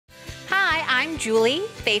I'm Julie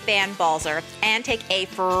Fei Fan Balzer, and take a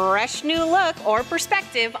fresh new look or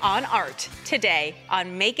perspective on art today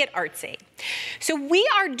on Make It Artsy. So we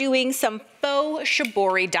are doing some Faux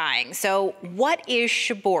Shibori dyeing. So what is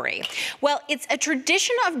Shibori? Well, it's a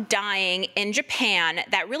tradition of dyeing in Japan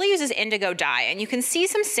that really uses indigo dye, and you can see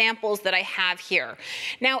some samples that I have here.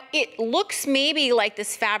 Now, it looks maybe like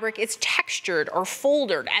this fabric is textured or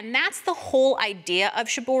folded, and that's the whole idea of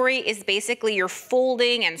Shibori, is basically you're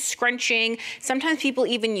folding and scrunching. Sometimes people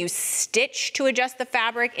even use stitch to adjust the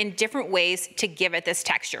fabric in different ways to give it this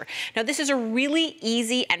texture. Now, this is a really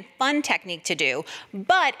easy and fun technique to do,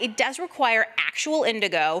 but it does require actual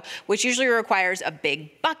indigo, which usually requires a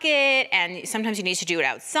big bucket, and sometimes you need to do it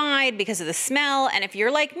outside because of the smell. And if you're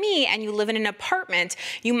like me and you live in an apartment,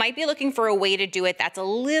 you might be looking for a way to do it that's a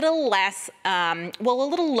little less, well, a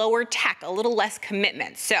little lower tech, a little less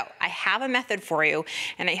commitment. So I have a method for you,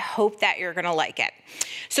 and I hope that you're gonna like it.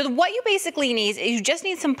 So what you basically need is you just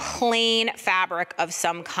need some plain fabric of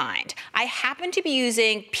some kind. I happen to be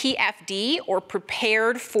using PFD, or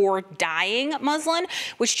prepared for dyeing muslin,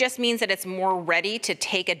 which just means that it's more ready to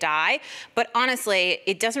take a dye. But honestly,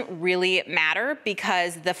 it doesn't really matter,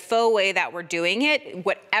 because the faux way that we're doing it,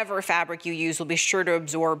 whatever fabric you use will be sure to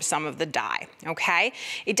absorb some of the dye, okay?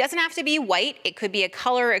 It doesn't have to be white. It could be a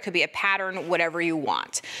color, it could be a pattern, whatever you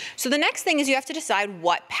want. So the next thing is you have to decide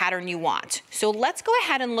what pattern you want. So let's go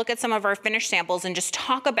ahead and look at some of our finished samples and just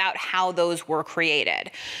talk about how those were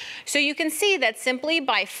created. So you can see that simply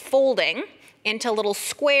by folding into little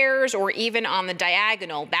squares or even on the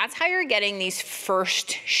diagonal, that's how you're getting these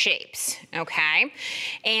first shapes, okay?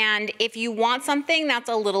 And if you want something that's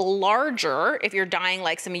a little larger, if you're dyeing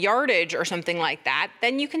like some yardage or something like that,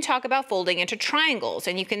 then you can talk about folding into triangles,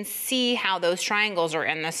 and you can see how those triangles are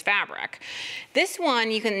in this fabric. This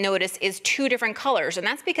one, you can notice, is two different colors, and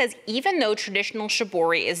that's because even though traditional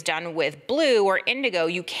shibori is done with blue or indigo,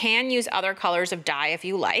 you can use other colors of dye if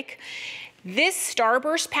you like. This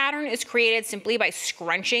starburst pattern is created simply by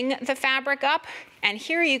scrunching the fabric up. And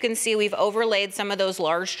here you can see we've overlaid some of those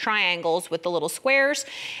large triangles with the little squares.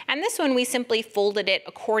 And this one, we simply folded it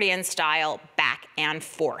accordion style back and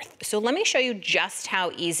forth. So let me show you just how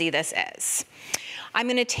easy this is. I'm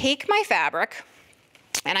gonna take my fabric,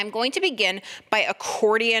 and I'm going to begin by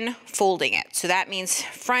accordion folding it. So that means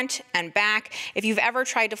front and back. If you've ever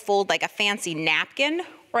tried to fold like a fancy napkin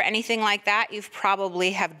or anything like that, you've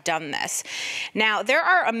probably have done this. Now, there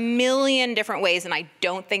are a million different ways, and I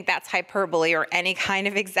don't think that's hyperbole or any kind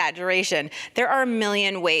of exaggeration. There are a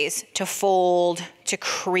million ways to fold, to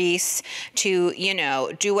crease, to, you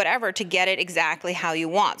know, do whatever to get it exactly how you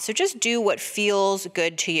want. So just do what feels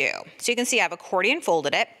good to you. So you can see I've accordion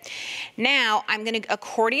folded it. Now I'm gonna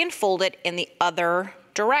accordion fold it in the other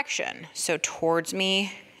direction. So towards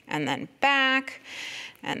me, and then back,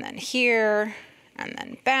 and then here, and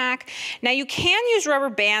then back. Now you can use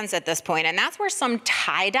rubber bands at this point, and that's where some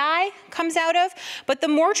tie-dye comes out of, but the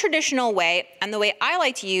more traditional way, and the way I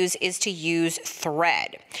like to use, is to use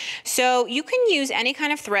thread. So you can use any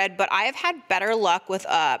kind of thread, but I have had better luck with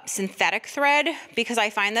synthetic thread, because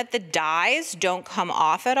I find that the dyes don't come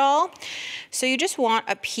off at all. So you just want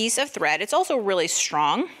a piece of thread. It's also really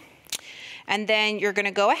strong. And then you're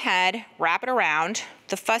gonna go ahead, wrap it around.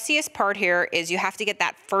 The fussiest part here is you have to get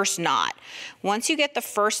that first knot. Once you get the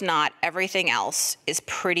first knot, everything else is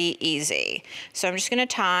pretty easy. So I'm just gonna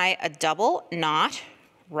tie a double knot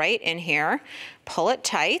right in here, pull it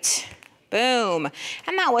tight, boom.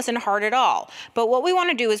 And that wasn't hard at all. But what we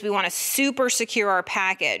wanna do is we wanna super secure our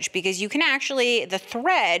package, because you can actually, the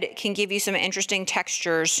thread can give you some interesting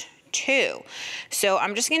textures too. So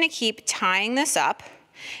I'm just gonna keep tying this up.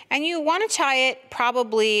 And you want to tie it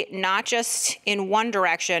probably not just in one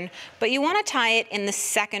direction, but you want to tie it in the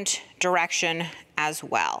second direction as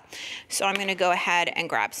well. So I'm going to go ahead and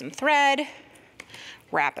grab some thread,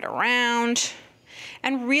 wrap it around,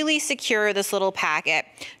 and really secure this little packet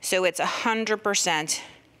so it's 100%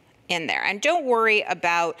 in there. And don't worry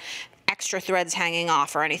about extra threads hanging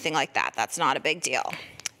off or anything like that. That's not a big deal.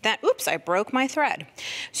 Then, oops, I broke my thread.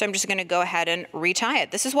 So I'm just gonna go ahead and retie it.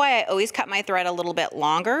 This is why I always cut my thread a little bit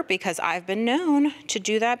longer, because I've been known to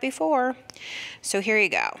do that before. So here you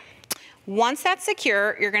go. Once that's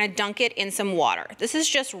secure, you're gonna dunk it in some water. This is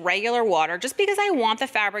just regular water, just because I want the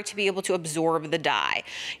fabric to be able to absorb the dye.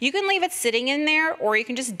 You can leave it sitting in there, or you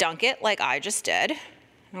can just dunk it like I just did.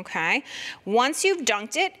 Okay, once you've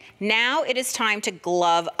dunked it, now it is time to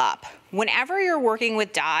glove up. Whenever you're working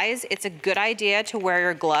with dyes, it's a good idea to wear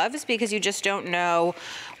your gloves, because you just don't know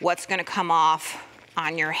what's gonna come off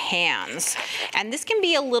on your hands. And this can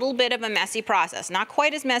be a little bit of a messy process. Not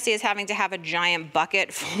quite as messy as having to have a giant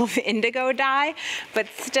bucket full of indigo dye, but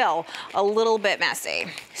still a little bit messy.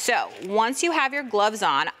 So once you have your gloves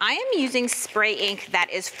on, I am using spray ink that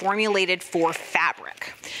is formulated for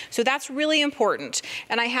fabric. So that's really important.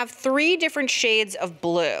 And I have 3 different shades of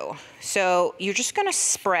blue. So you're just gonna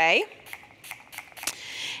spray,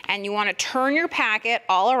 and you want to turn your packet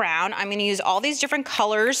all around. I'm going to use all these different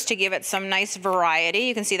colors to give it some nice variety.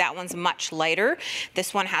 You can see that one's much lighter.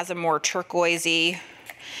 This one has a more turquoisey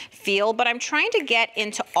feel, but I'm trying to get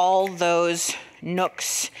into all those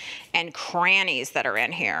nooks and crannies that are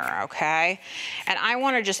in here, okay? And I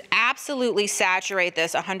want to just absolutely saturate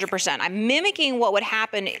this 100%. I'm mimicking what would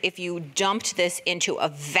happen if you dumped this into a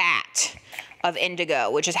vat of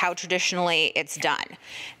indigo, which is how traditionally it's done.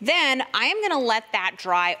 Then I am gonna let that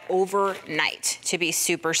dry overnight to be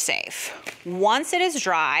super safe. Once it is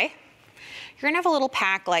dry, you're gonna have a little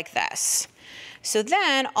pack like this. So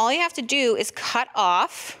then all you have to do is cut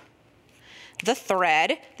off the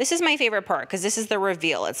thread. This is my favorite part because this is the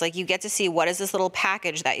reveal. It's like you get to see what is this little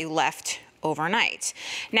package that you left overnight.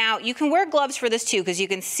 Now you can wear gloves for this too, because you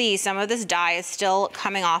can see some of this dye is still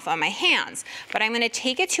coming off on my hands, but I'm going to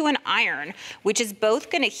take it to an iron, which is both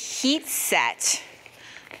going to heat set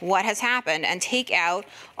what has happened and take out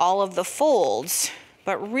all of the folds.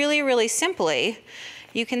 But really, really simply,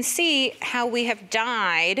 you can see how we have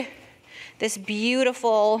dyed this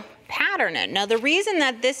beautiful pattern in. Now the reason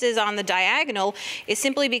that this is on the diagonal is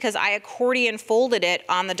simply because I accordion folded it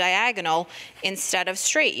on the diagonal instead of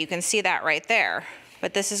straight. You can see that right there.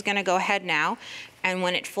 But this is going to go ahead now, and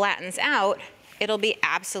when it flattens out, it'll be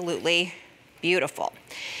absolutely beautiful.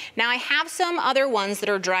 Now I have some other ones that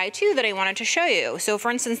are dry too that I wanted to show you. So for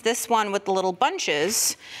instance, this one with the little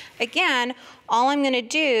bunches, again, all I'm going to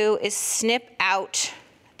do is snip out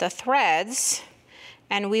the threads,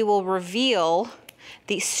 and we will reveal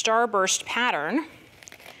the starburst pattern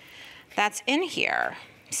that's in here.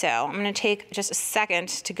 So I'm going to take just a second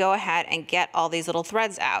to go ahead and get all these little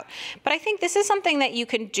threads out. But I think this is something that you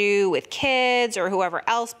can do with kids or whoever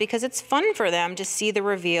else, because it's fun for them to see the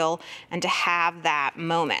reveal and to have that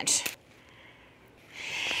moment.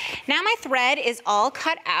 Now my thread is all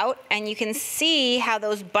cut out, and you can see how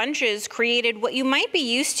those bunches created what you might be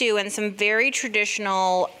used to in some very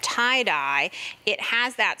traditional tie-dye. It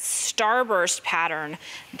has that starburst pattern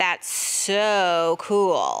that's so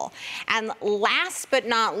cool. And last but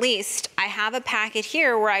not least, I have a packet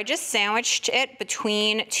here where I just sandwiched it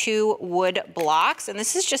between 2 wood blocks, and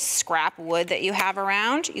this is just scrap wood that you have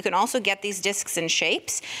around. You can also get these discs in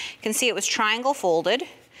shapes. You can see it was triangle folded,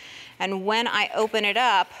 and when I open it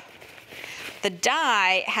up, the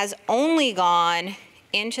dye has only gone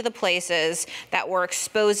into the places that were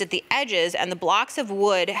exposed at the edges, and the blocks of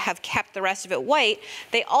wood have kept the rest of it white.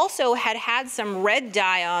 They also had some red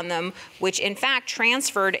dye on them, which in fact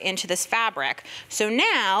transferred into this fabric. So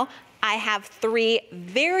now I have 3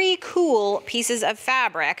 very cool pieces of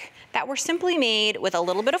fabric that were simply made with a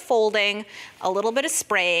little bit of folding, a little bit of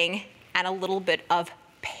spraying, and a little bit of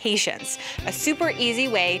patience. A super easy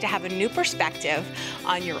way to have a new perspective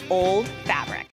on your old fabric.